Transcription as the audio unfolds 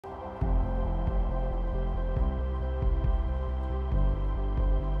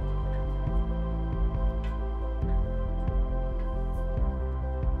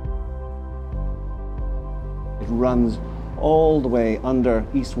runs all the way under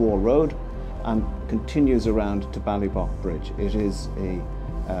East Wall Road and continues around to Ballybock Bridge. It is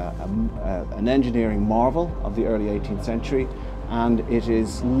an engineering marvel of the early 18th century, and it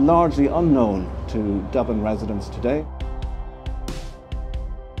is largely unknown to Dublin residents today.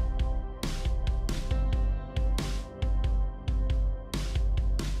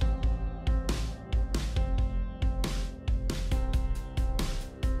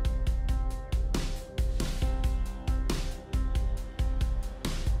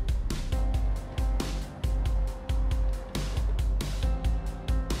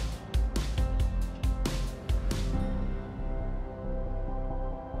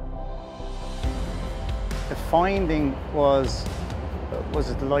 The finding was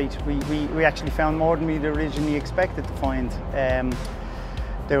a delight. We actually found more than we'd originally expected to find.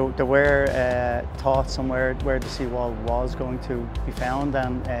 There were thoughts on where the seawall was going to be found,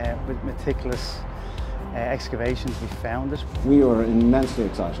 and with meticulous excavations we found it. We were immensely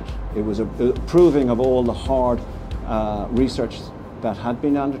excited. It was a proving of all the hard research that had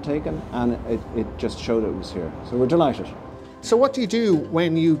been undertaken, and it just showed it was here. So we're delighted. So what do you do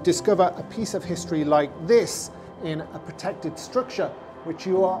when you discover a piece of history like this in a protected structure which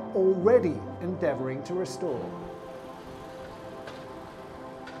you are already endeavouring to restore?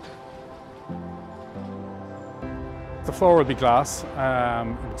 The floor will be glass,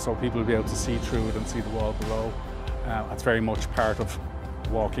 so people will be able to see through it and see the wall below. That's very much part of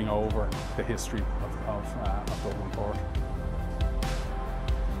walking over the history of Dublin Port.